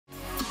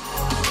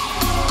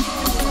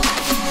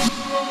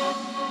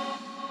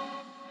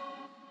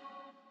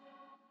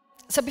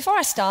So before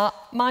I start,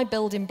 my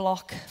building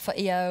block for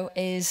EO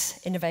is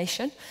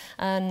innovation,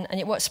 and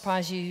it won't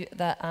surprise you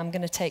that I'm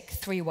going to take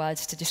 3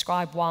 words to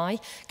describe why,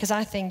 because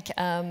I think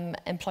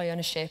employee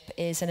ownership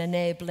is an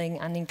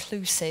enabling and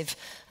inclusive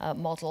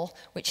model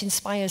which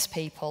inspires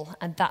people,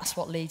 and that's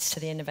what leads to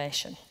the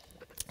innovation.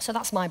 So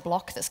that's my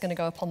block that's going to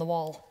go up on the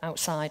wall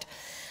outside.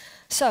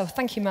 So,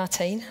 thank you,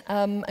 Martine,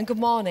 and good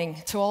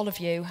morning to all of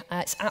you.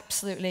 It's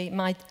absolutely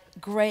my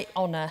great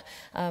honour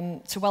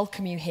to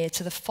welcome you here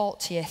to the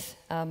 14th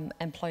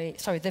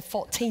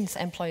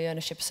Employee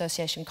Ownership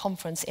Association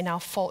Conference in our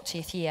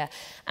 40th year,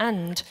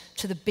 and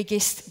to the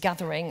biggest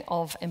gathering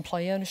of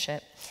employee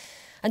ownership.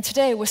 And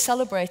today we're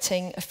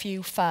celebrating a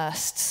few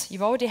firsts.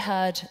 You've already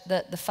heard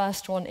that the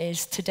first one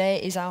is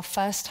today is our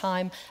first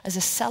time as a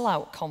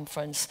sellout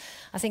conference.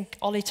 I think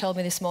Ollie told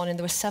me this morning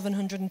there were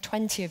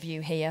 720 of you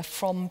here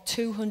from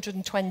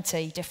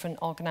 220 different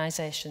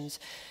organisations.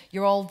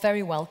 You're all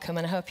very welcome,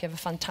 and I hope you have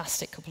a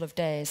fantastic couple of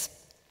days.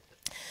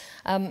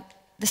 The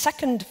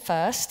second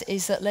first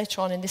is that later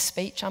on in this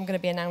speech I'm going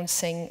to be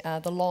announcing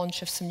the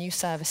launch of some new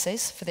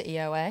services for the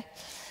EOA.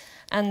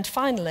 And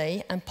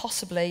finally, and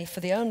possibly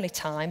for the only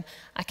time,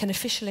 I can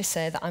officially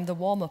say that I'm the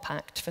warm-up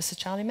act for Sir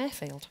Charlie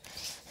Mayfield.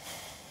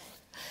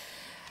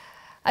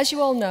 As you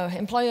all know,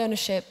 employee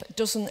ownership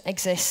doesn't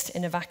exist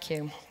in a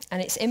vacuum,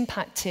 and it's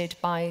impacted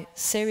by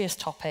serious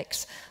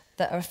topics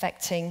that are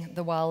affecting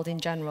the world in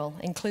general,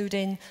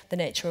 including the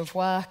nature of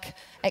work,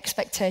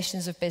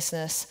 expectations of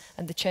business,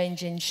 and the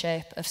changing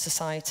shape of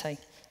society.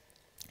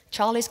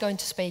 Charlie's going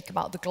to speak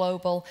about the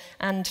global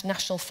and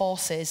national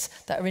forces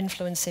that are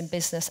influencing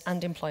business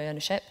and employee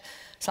ownership.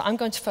 So I'm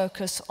going to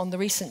focus on the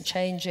recent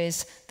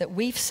changes that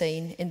we've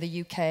seen in the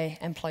UK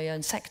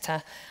employee-owned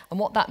sector and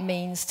what that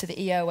means to the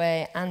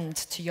EOA and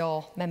to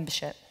your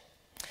membership.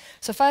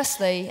 So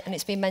firstly, and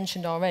it's been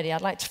mentioned already, I'd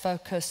like to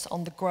focus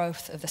on the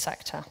growth of the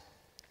sector.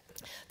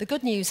 The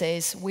good news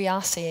is we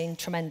are seeing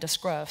tremendous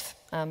growth.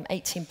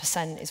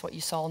 18% is what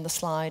you saw on the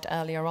slide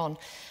earlier on.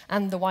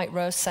 And the White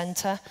Rose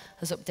Centre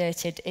has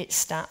updated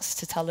its stats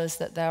to tell us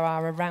that there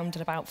are around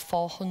about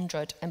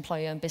 400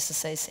 employee-owned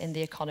businesses in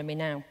the economy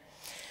now.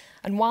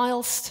 And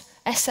whilst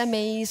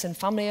SMEs and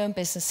family-owned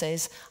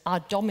businesses are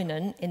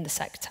dominant in the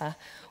sector,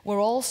 we're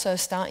also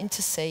starting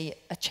to see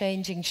a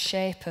changing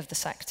shape of the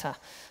sector.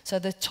 So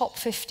the top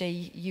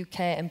 50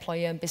 UK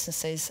employee-owned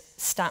businesses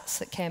stats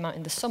that came out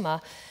in the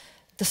summer,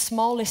 the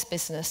smallest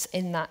business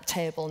in that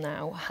table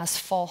now has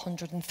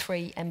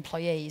 403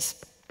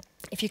 employees.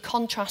 If you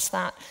contrast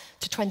that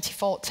to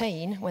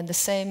 2014, when the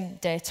same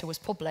data was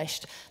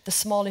published, the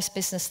smallest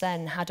business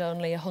then had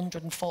only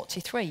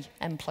 143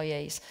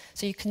 employees.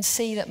 So you can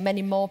see that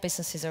many more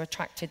businesses are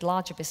attracted,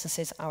 larger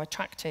businesses are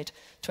attracted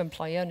to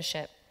employee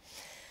ownership.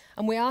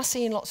 And we are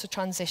seeing lots of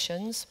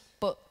transitions,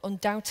 but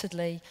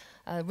undoubtedly,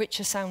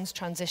 Richer Sound's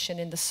transition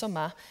in the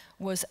summer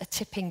was a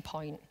tipping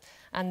point.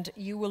 And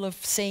you will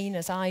have seen,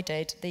 as I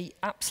did, the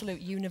absolute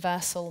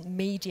universal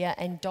media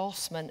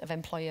endorsement of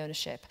employee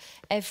ownership.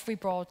 Every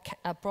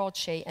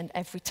broadsheet and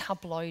every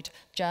tabloid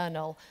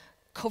journal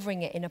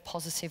covering it in a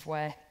positive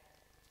way.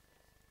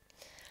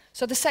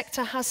 So the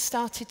sector has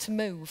started to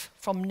move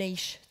from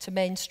niche to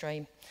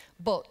mainstream,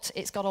 but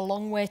it's got a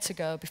long way to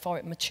go before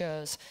it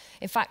matures.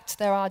 In fact,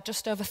 there are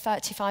just over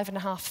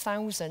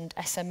 35,500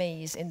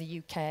 SMEs in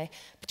the UK,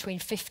 between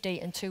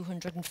 50 and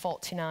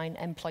 249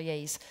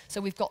 employees.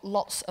 So we've got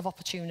lots of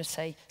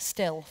opportunity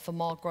still for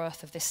more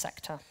growth of this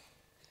sector.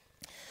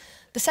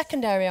 The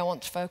second area I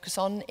want to focus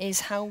on is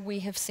how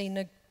we have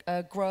seen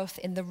a growth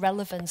in the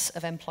relevance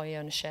of employee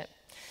ownership.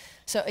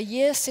 So a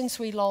year since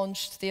we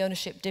launched the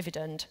ownership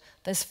dividend,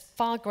 there's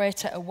far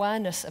greater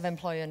awareness of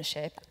employee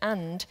ownership,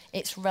 and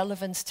its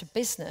relevance to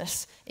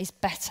business is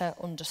better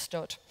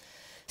understood.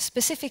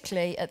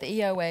 Specifically at the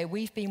EOA,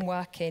 we've been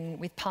working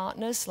with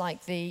partners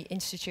like the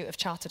Institute of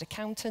Chartered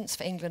Accountants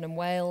for England and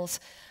Wales,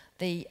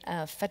 the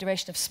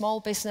Federation of Small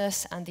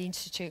Business, and the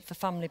Institute for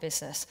Family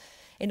Business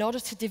in order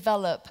to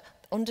develop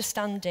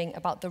understanding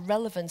about the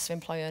relevance of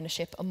employee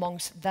ownership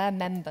amongst their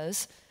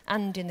members,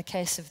 and in the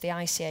case of the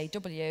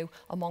ICAW,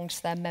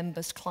 amongst their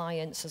members'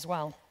 clients as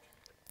well.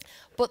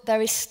 But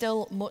there is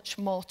still much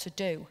more to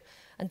do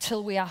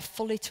until we are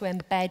fully to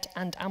embed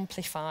and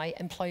amplify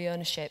employee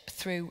ownership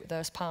through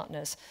those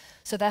partners.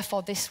 So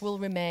therefore, this will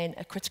remain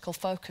a critical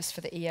focus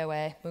for the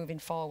EOA moving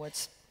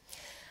forwards.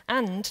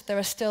 And there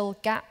are still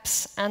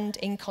gaps and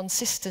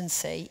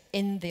inconsistency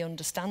in the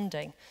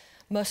understanding,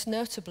 most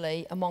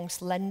notably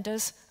amongst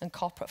lenders and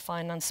corporate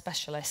finance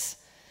specialists.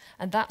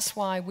 And that's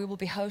why we will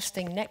be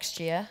hosting next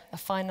year a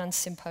finance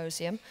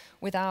symposium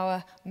with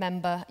our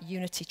member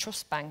Unity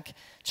Trust Bank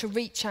to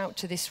reach out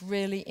to this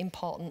really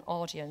important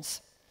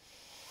audience.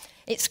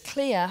 It's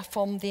clear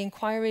from the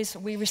inquiries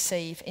we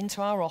receive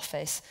into our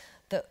office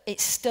that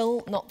it's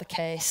still not the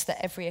case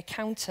that every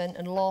accountant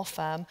and law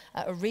firm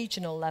at a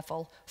regional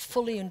level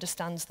fully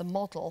understands the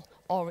model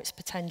or its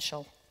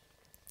potential.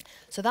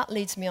 So that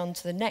leads me on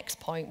to the next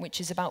point,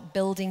 which is about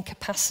building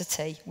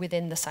capacity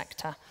within the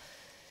sector.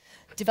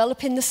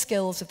 Developing the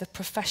skills of the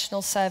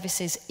professional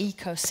services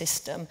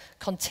ecosystem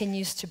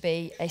continues to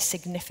be a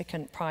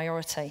significant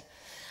priority.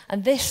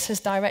 And this has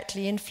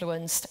directly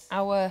influenced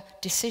our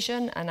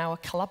decision and our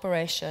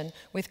collaboration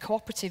with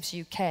Cooperatives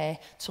UK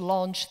to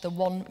launch the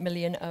 1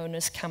 Million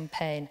Owners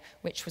campaign,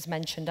 which was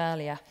mentioned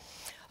earlier.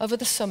 Over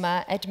the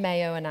summer, Ed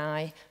Mayo and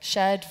I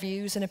shared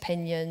views and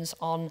opinions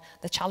on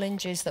the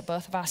challenges that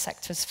both of our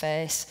sectors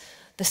face,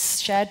 the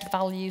shared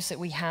values that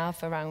we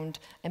have around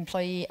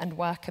employee and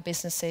worker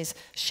businesses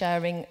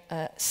sharing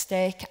a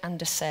stake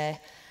and a say,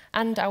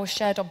 and our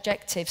shared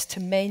objectives to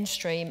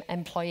mainstream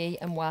employee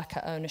and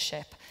worker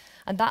ownership.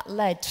 And that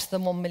led to the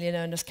 1 Million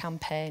Owners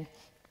campaign.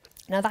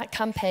 Now that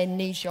campaign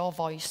needs your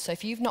voice, so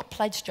if you've not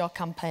pledged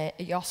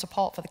your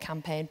support for the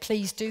campaign,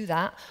 please do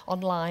that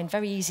online,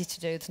 very easy to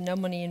do, there's no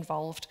money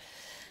involved.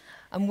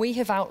 And we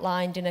have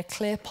outlined in a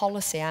clear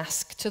policy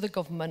ask to the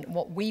government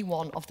what we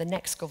want of the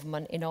next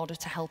government in order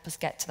to help us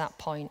get to that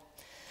point.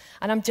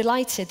 And I'm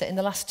delighted that in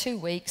the last 2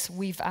 weeks,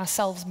 we've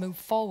ourselves moved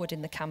forward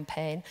in the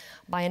campaign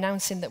by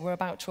announcing that we're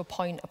about to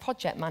appoint a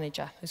project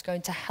manager who's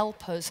going to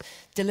help us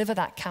deliver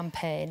that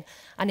campaign.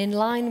 And in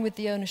line with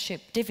the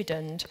ownership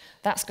dividend,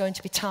 that's going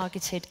to be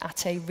targeted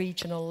at a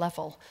regional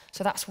level.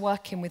 So that's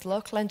working with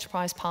local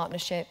enterprise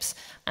partnerships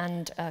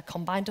and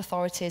combined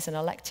authorities and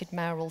elected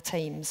mayoral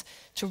teams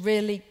to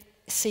really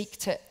seek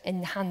to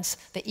enhance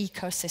the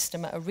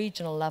ecosystem at a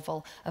regional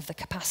level of the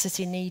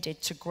capacity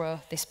needed to grow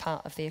this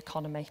part of the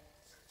economy.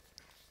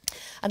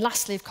 And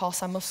lastly, of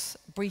course, I must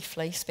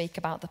briefly speak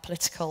about the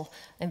political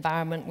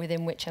environment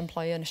within which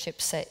employee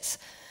ownership sits.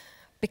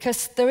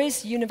 Because there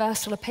is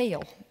universal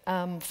appeal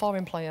for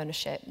employee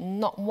ownership,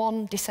 not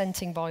one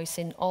dissenting voice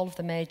in all of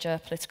the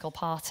major political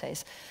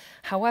parties.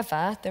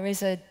 However, there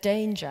is a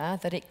danger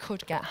that it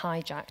could get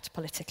hijacked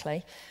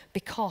politically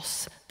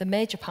because the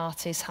major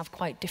parties have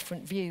quite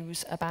different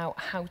views about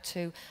how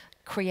to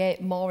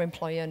create more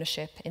employee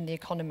ownership in the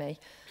economy.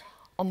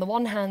 On the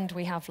one hand,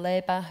 we have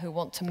Labour, who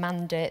want to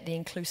mandate the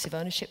Inclusive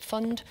Ownership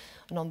Fund,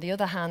 and on the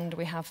other hand,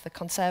 we have the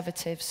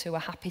Conservatives, who are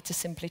happy to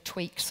simply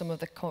tweak some of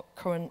the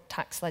current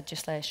tax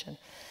legislation.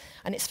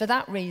 And it's for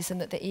that reason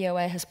that the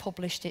EOA has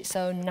published its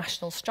own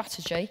national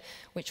strategy,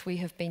 which we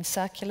have been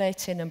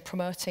circulating and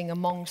promoting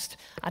amongst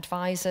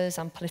advisors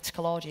and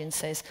political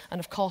audiences.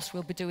 And of course,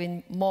 we'll be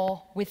doing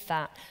more with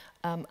that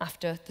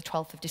after the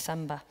 12th of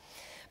December.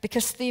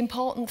 Because the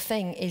important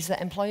thing is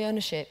that employee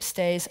ownership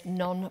stays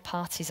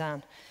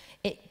non-partisan.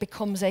 It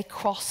becomes a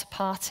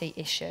cross-party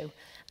issue.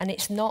 And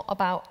it's not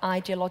about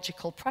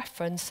ideological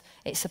preference,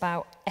 it's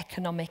about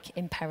economic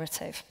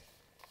imperative.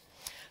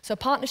 So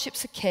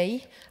partnerships are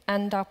key,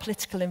 and our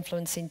political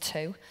influencing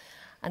too.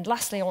 And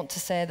lastly, I want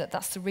to say that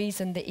that's the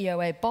reason the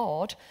EOA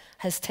board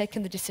has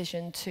taken the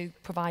decision to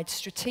provide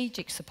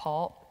strategic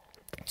support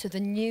to the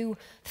new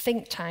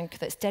think tank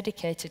that's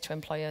dedicated to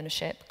employee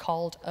ownership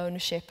called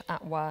Ownership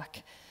at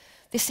Work.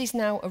 This is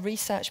now a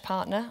research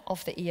partner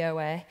of the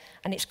EOA,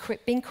 and it's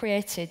been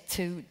created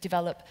to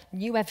develop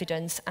new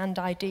evidence and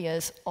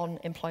ideas on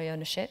employee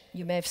ownership.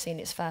 You may have seen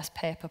its first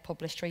paper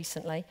published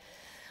recently.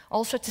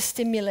 Also to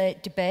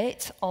stimulate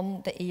debate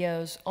on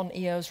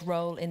EO's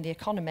role in the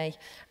economy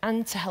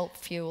and to help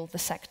fuel the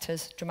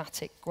sector's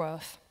dramatic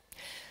growth.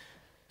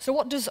 So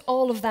what does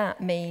all of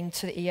that mean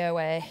to the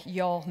EOA,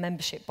 your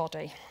membership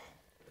body?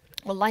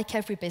 Well, like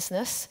every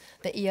business,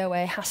 the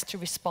EOA has to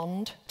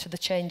respond to the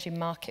changing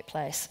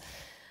marketplace.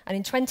 And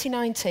in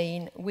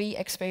 2019, we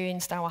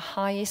experienced our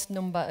highest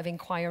number of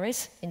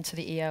inquiries into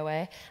the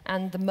EOA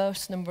and the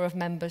most number of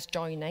members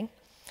joining.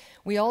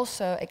 We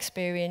also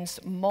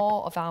experienced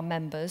more of our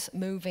members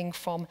moving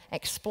from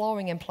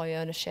exploring employee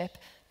ownership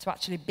to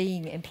actually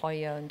being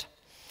employee owned.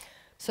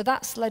 So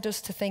that's led us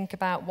to think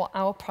about what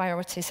our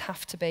priorities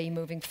have to be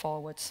moving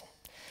forwards.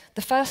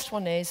 The first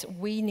one is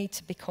we need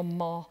to become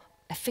more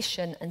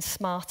efficient and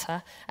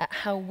smarter at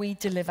how we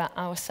deliver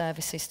our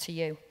services to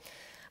you.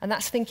 And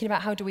that's thinking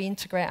about how do we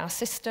integrate our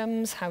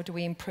systems, how do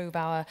we improve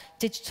our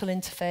digital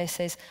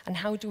interfaces, and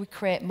how do we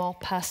create more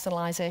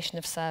personalisation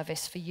of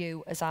service for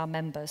you as our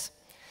members.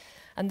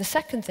 And the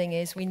second thing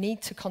is we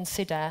need to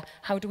consider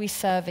how do we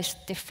service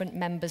different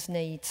members'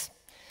 needs.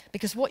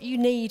 Because what you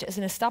need as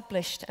an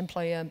established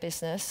employee-owned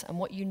business and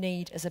what you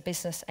need as a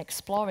business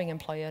exploring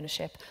employee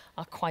ownership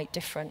are quite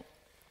different.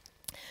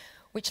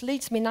 Which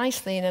leads me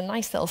nicely in a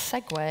nice little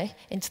segue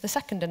into the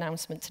second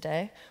announcement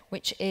today,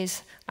 which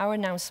is our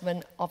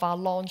announcement of our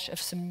launch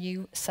of some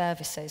new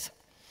services.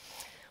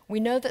 We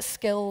know that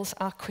skills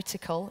are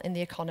critical in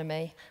the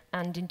economy,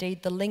 and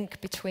indeed the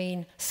link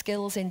between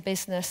skills in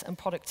business and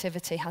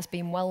productivity has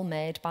been well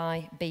made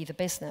by Be the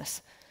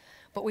Business.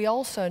 But we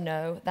also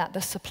know that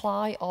the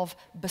supply of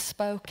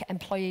bespoke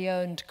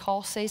employee-owned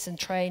courses and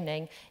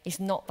training is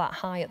not that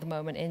high at the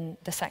moment in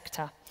the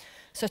sector.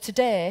 So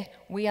today,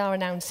 we are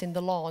announcing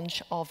the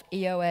launch of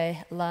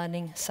EOA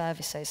Learning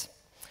Services.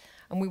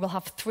 And we will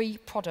have 3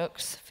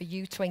 products for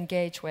you to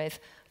engage with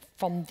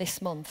from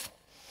this month.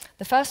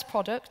 The first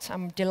product,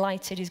 I'm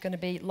delighted, is going to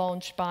be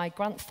launched by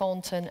Grant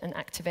Thornton and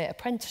Activate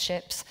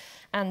Apprenticeships,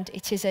 and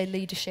it is a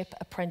leadership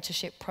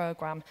apprenticeship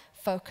programme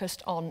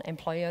focused on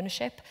employee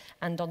ownership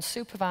and on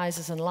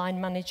supervisors and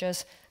line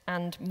managers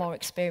and more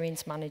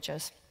experienced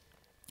managers.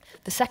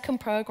 The second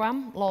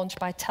programme, launched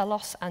by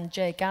Telos and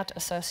J. Gadd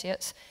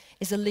Associates,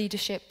 is a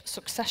leadership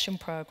succession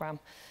programme.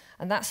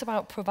 And that's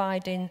about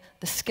providing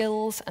the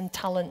skills and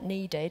talent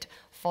needed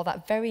for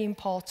that very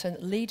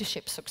important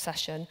leadership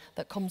succession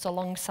that comes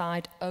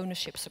alongside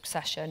ownership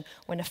succession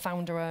when a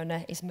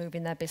founder-owner is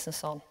moving their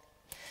business on.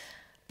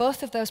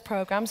 Both of those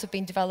programmes have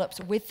been developed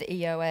with the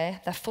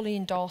EOA. They're fully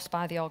endorsed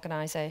by the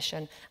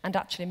organisation, and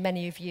actually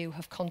many of you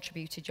have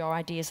contributed your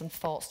ideas and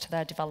thoughts to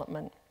their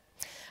development.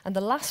 And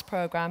the last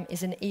programme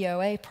is an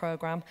EOA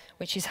programme,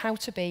 which is how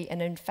to be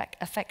an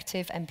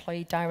effective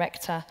employee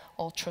director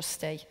or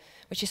trustee,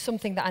 which is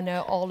something that I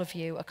know all of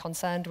you are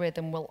concerned with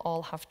and will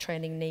all have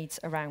training needs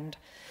around.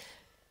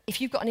 If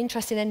you've got an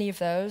interest in any of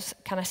those,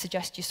 can I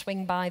suggest you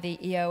swing by the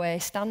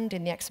EOA stand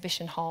in the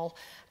exhibition hall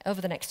over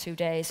the next 2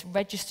 days,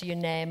 register your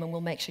name, and we'll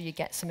make sure you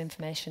get some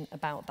information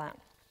about that.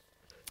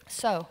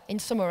 So, in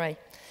summary,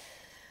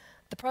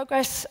 the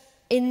progress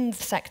in the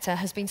sector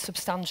has been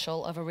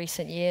substantial over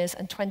recent years,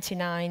 and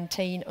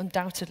 2019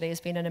 undoubtedly has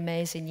been an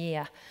amazing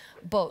year.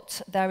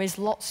 But there is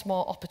lots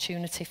more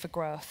opportunity for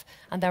growth,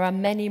 and there are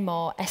many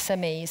more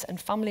SMEs and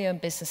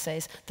family-owned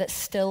businesses that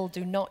still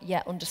do not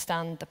yet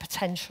understand the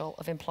potential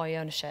of employee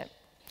ownership.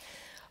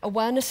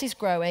 Awareness is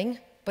growing,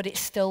 but it's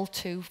still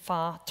too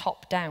far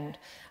top-down.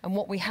 And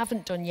what we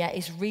haven't done yet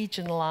is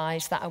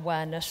regionalise that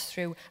awareness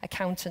through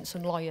accountants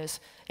and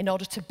lawyers in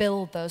order to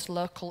build those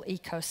local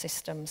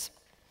ecosystems.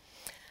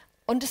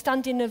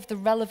 Understanding of the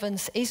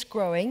relevance is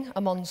growing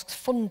amongst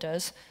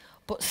funders,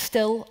 but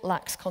still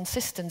lacks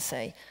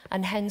consistency,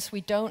 and hence we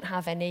don't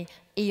have any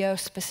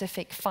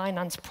EO-specific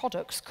finance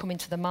products coming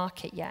to the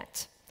market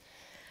yet.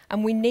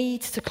 And we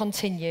need to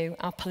continue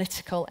our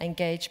political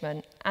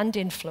engagement and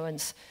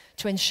influence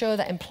to ensure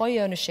that employee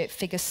ownership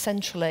figures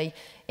centrally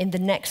in the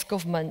next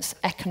government's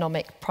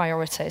economic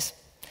priorities.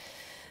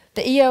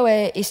 The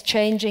EOA is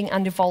changing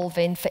and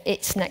evolving for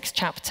its next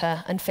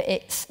chapter and for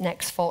its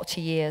next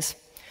 40 years.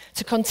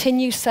 To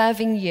continue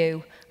serving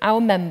you, our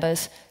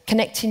members,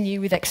 connecting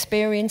you with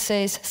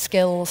experiences,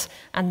 skills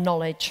and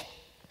knowledge,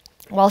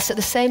 whilst at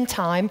the same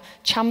time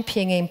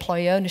championing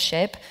employee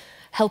ownership,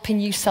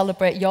 helping you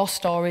celebrate your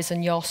stories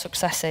and your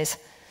successes,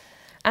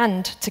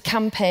 and to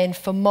campaign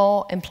for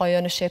more employee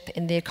ownership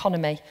in the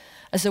economy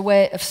as a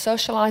way of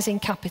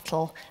socialising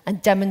capital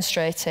and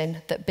demonstrating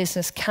that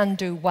business can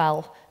do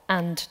well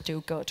and do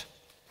good.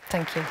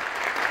 Thank you.